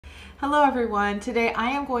Hello everyone. Today I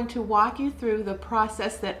am going to walk you through the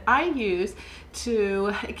process that I use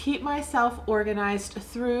to keep myself organized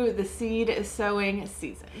through the seed sowing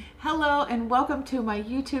season. Hello and welcome to my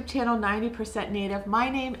YouTube channel 90% Native. My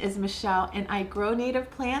name is Michelle and I grow native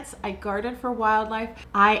plants. I garden for wildlife.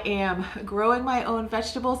 I am growing my own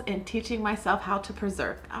vegetables and teaching myself how to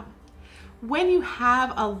preserve them. When you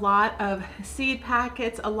have a lot of seed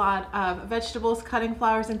packets, a lot of vegetables, cutting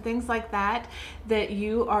flowers, and things like that, that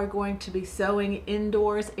you are going to be sowing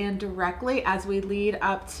indoors and directly as we lead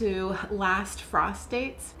up to last frost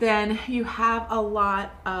dates, then you have a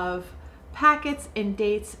lot of packets and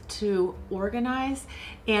dates to organize,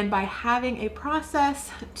 and by having a process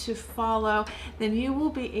to follow, then you will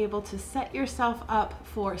be able to set yourself up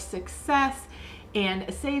for success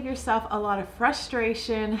and save yourself a lot of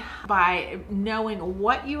frustration by knowing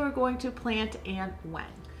what you are going to plant and when.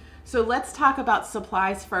 So let's talk about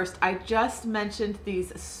supplies first. I just mentioned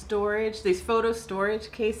these photo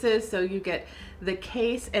storage cases. So you get the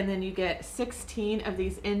case and then you get 16 of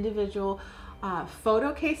these individual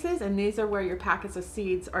photo cases, and these are where your packets of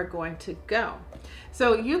seeds are going to go.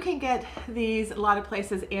 So you can get these a lot of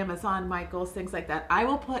places, Amazon, Michaels, things like that. I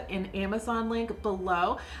will put an Amazon link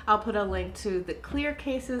below. I'll put a link to the clear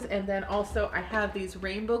cases, and then also I have these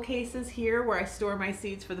rainbow cases here where I store my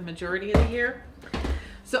seeds for the majority of the year.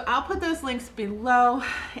 So I'll put those links below,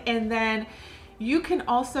 and then you can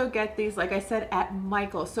also get these, like I said, at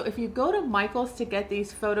Michaels. So if you go to Michaels to get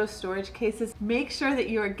these photo storage cases, make sure that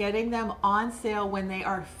you are getting them on sale when they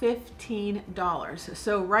are $15.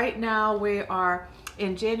 So right now we are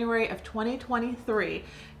in January of 2023.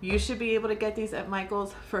 You should be able to get these at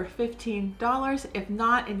Michaels for $15. If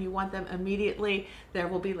not, and you want them immediately, there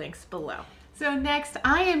will be links below. So next,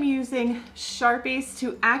 I am using Sharpies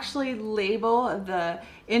to actually label the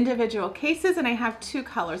individual cases, and I have two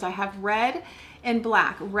colors. I have red and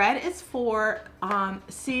black. Red is for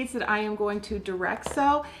seeds that I am going to direct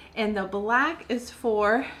sow, and the black is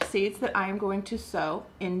for seeds that I am going to sow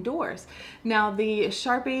indoors. Now the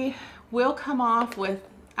Sharpie will come off with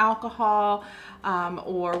alcohol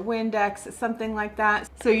or Windex, something like that,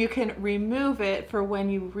 so you can remove it for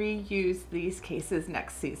when you reuse these cases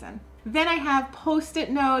next season. Then I have Post-it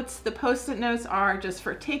notes. The Post-it notes are just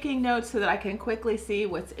for taking notes so that I can quickly see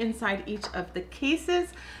what's inside each of the cases.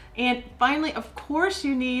 And finally, of course,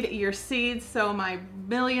 you need your seeds. So my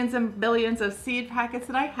millions and billions of seed packets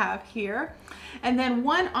that I have here. And then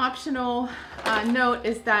one optional note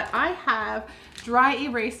is that I have dry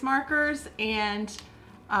erase markers and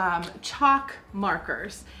chalk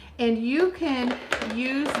markers, and you can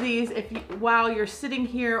use these while you're sitting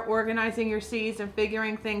here organizing your seeds and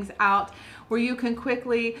figuring things out, where you can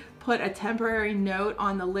quickly put a temporary note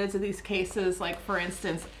on the lids of these cases. Like for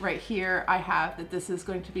instance, right here I have that this is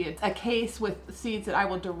going to be a case with seeds that I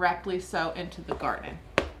will directly sow into the garden.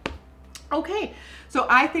 Okay, so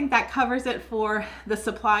I think that covers it for the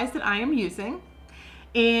supplies that I am using.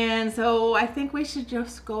 And so I think we should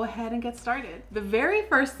just go ahead and get started. The very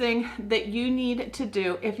first thing that you need to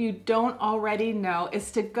do, if you don't already know,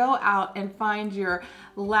 is to go out and find your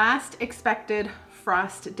last expected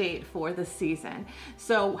frost date for the season.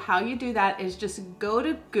 So how you do that is just go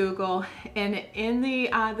to Google, and in the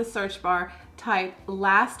search bar, type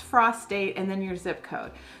last frost date and then your zip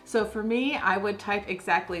code. So for me, I would type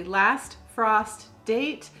exactly last frost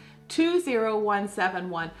date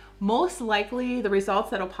 20171. Most likely the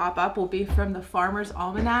results that'll pop up will be from the Farmer's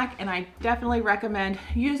Almanac, and I definitely recommend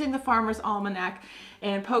using the Farmer's Almanac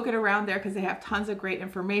and poking around there because they have tons of great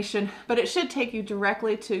information, but it should take you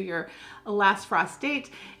directly to your last frost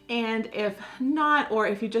date. And if not, or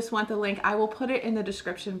if you just want the link, I will put it in the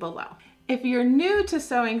description below. If you're new to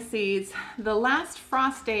sowing seeds, the last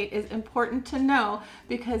frost date is important to know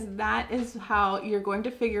because that is how you're going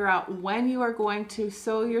to figure out when you are going to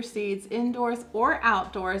sow your seeds indoors or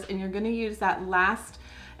outdoors, and you're going to use that last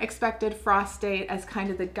expected frost date as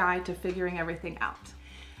kind of the guide to figuring everything out.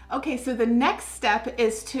 Okay, so the next step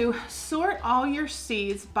is to sort all your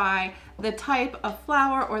seeds by the type of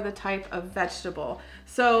flower or the type of vegetable.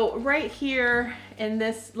 So right here in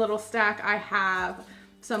this little stack, I have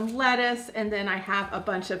some lettuce, and then I have a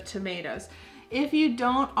bunch of tomatoes. If you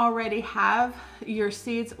don't already have your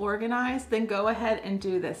seeds organized, then go ahead and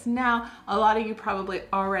do this. Now, a lot of you probably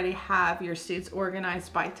already have your seeds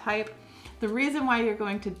organized by type. The reason why you're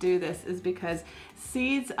going to do this is because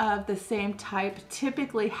seeds of the same type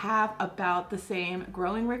typically have about the same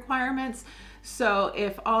growing requirements. So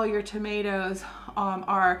if all your tomatoes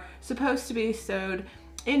are supposed to be sowed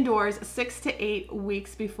indoors 6 to 8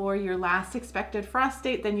 weeks before your last expected frost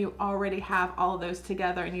date, then you already have all of those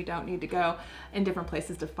together and you don't need to go in different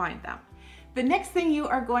places to find them. The next thing you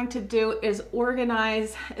are going to do is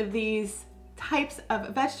organize these types of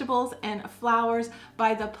vegetables and flowers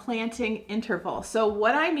by the planting interval. So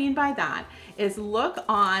what I mean by that is look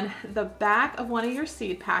on the back of one of your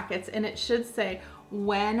seed packets and it should say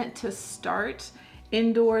when to start,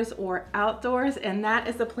 indoors or outdoors, and that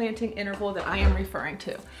is the planting interval that I am referring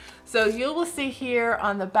to. So you will see here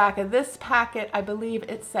on the back of this packet, I believe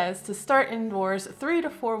it says to start indoors 3 to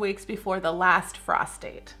 4 weeks before the last frost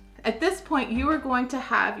date. At this point, you are going to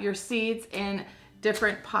have your seeds in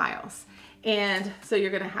different piles. And so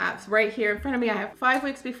you're gonna have, right here in front of me, I have 5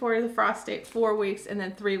 weeks before the frost date, 4 weeks, and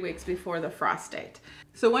then 3 weeks before the frost date.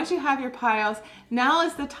 So once you have your piles, now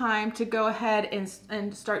is the time to go ahead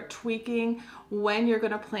and start tweaking when you're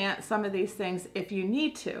gonna plant some of these things if you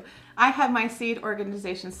need to. I have my seed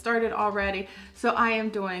organization started already, so I am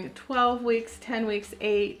doing 12 weeks, 10 weeks,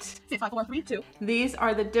 8, 6, 5, 4, 3, 2. These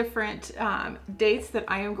are the different dates that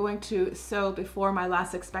I am going to sow before my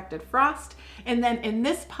last expected frost. And then in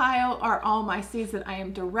this pile are all my seeds that I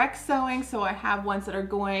am direct sowing. So I have ones that are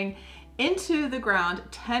going into the ground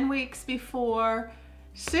 10 weeks before,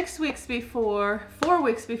 6 weeks before, 4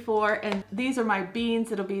 weeks before, and these are my beans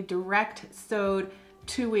that'll be direct sowed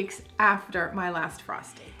 2 weeks after my last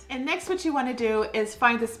frost date. And next what you want to do is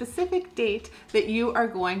find the specific date that you are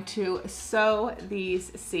going to sow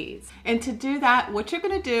these seeds. And to do that, what you're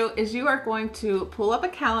going to do is you are going to pull up a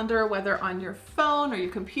calendar, whether on your phone or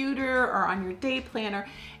your computer or on your day planner,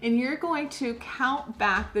 and you're going to count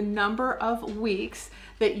back the number of weeks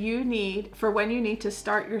that you need for when you need to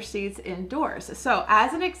start your seeds indoors. So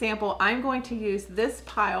as an example, I'm going to use this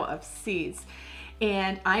pile of seeds,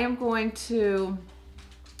 and I am going to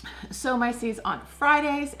sow my seeds on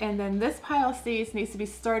Fridays, and then this pile of seeds needs to be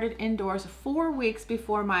started indoors 4 weeks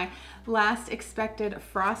before my last expected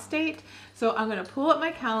frost date. So I'm going to pull up my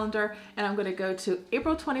calendar and I'm going to go to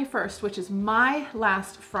April 21st, which is my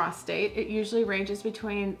last frost date. It usually ranges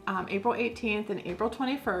between April 18th and April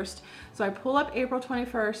 21st. So I pull up April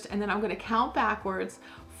 21st and then I'm going to count backwards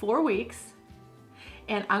 4 weeks,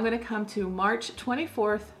 and I'm going to come to March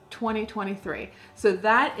 24th, 2023. So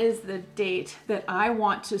that is the date that I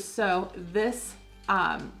want to sow this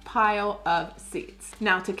pile of seeds.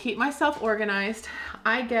 Now, to keep myself organized,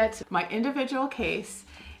 I get my individual case,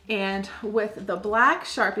 and with the black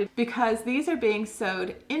Sharpie, because these are being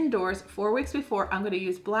sowed indoors 4 weeks before, I'm going to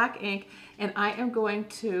use black ink, and I am going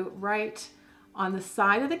to write on the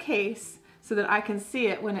side of the case so that I can see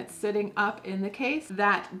it when it's sitting up in the case,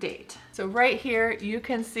 that date. So right here, you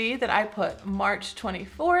can see that I put March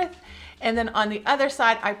 24th, and then on the other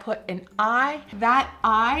side, I put an I. That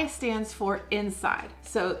I stands for inside.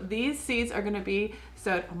 So these seeds are gonna be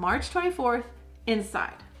sowed March 24th,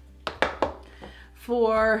 inside.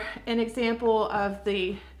 For an example of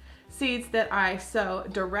the seeds that I sow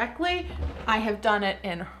directly, I have done it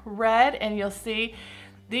in red, and you'll see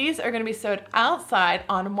these are going to be sowed outside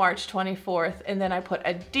on March 24th, and then I put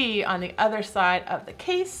a D on the other side of the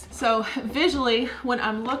case. So visually, when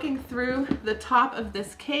I'm looking through the top of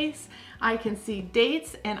this case, I can see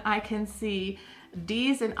dates and I can see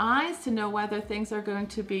D's and I's to know whether things are going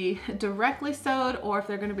to be directly sowed or if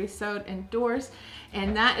they're going to be sowed indoors.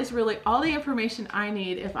 And that is really all the information I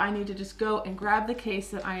need if I need to just go and grab the case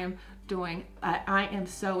that I am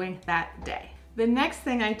sowing that day. The next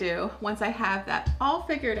thing I do, once I have that all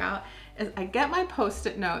figured out, is I get my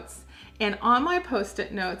Post-it notes, and on my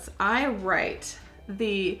Post-it notes, I write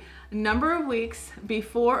the number of weeks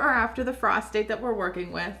before or after the frost date that we're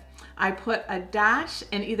working with. I put a dash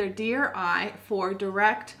in either D or I for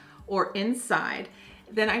direct or inside.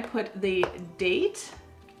 Then I put the date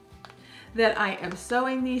that I am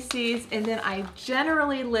sowing these seeds, and then I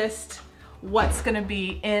generally list what's gonna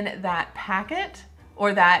be in that packet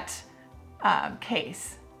or that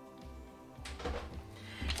case.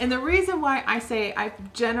 And the reason why I say I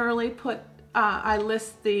generally put I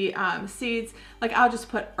list the seeds, like I'll just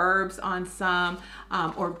put herbs on some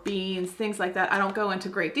or beans, things like that. I don't go into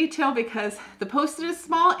great detail because the Post-it is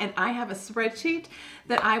small, and I have a spreadsheet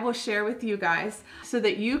that I will share with you guys so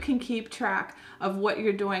that you can keep track of what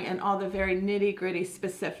you're doing and all the very nitty-gritty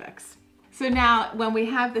specifics. So now when we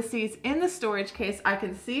have the seeds in the storage case, I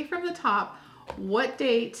can see from the top what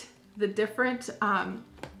date the different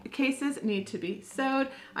cases need to be sowed.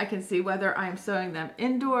 I can see whether I'm sowing them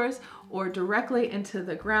indoors or directly into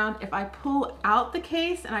the ground. If I pull out the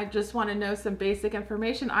case and I just want to know some basic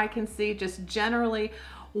information, I can see just generally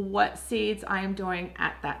what seeds I am doing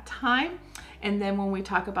at that time. And then when we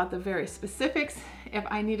talk about the very specifics, if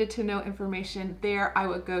I needed to know information there, I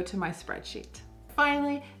would go to my spreadsheet.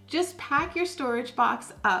 Finally, just pack your storage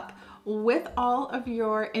box up with all of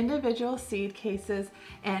your individual seed cases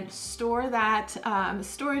and store that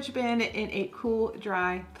storage bin in a cool,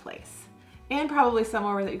 dry place. And probably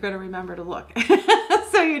somewhere that you're going to remember to look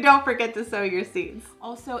so you don't forget to sow your seeds.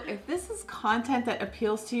 Also, if this is content that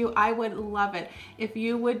appeals to you, I would love it if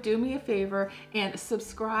you would do me a favor and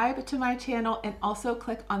subscribe to my channel and also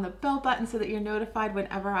click on the bell button so that you're notified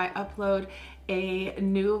whenever I upload a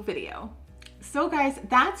new video. So guys,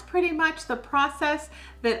 that's pretty much the process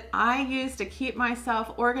that I use to keep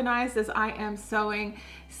myself organized as I am sowing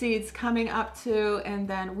seeds coming up to and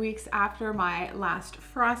then weeks after my last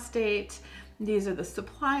frost date. These are the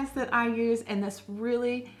supplies that I use, and this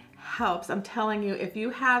really helps. I'm telling you, if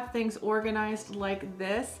you have things organized like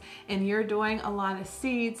this and you're doing a lot of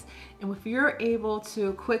seeds, and if you're able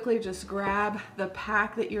to quickly just grab the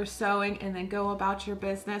pack that you're sowing and then go about your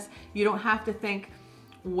business, you don't have to think,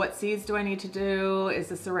 what seeds do I need to do? Is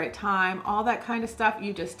this the right time? All that kind of stuff.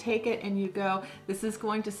 You just take it and you go. This is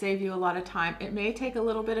going to save you a lot of time. It may take a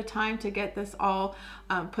little bit of time to get this all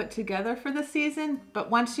put together for the season,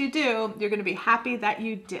 but once you do, you're going to be happy that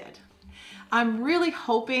you did. I'm really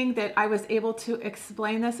hoping that I was able to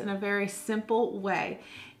explain this in a very simple way.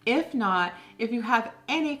 If not, if you have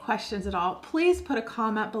any questions at all, please put a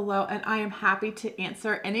comment below and I am happy to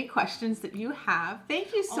answer any questions that you have.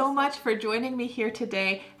 Thank you so much for joining me here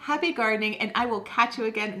today. Happy gardening, and I will catch you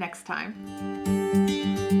again next time.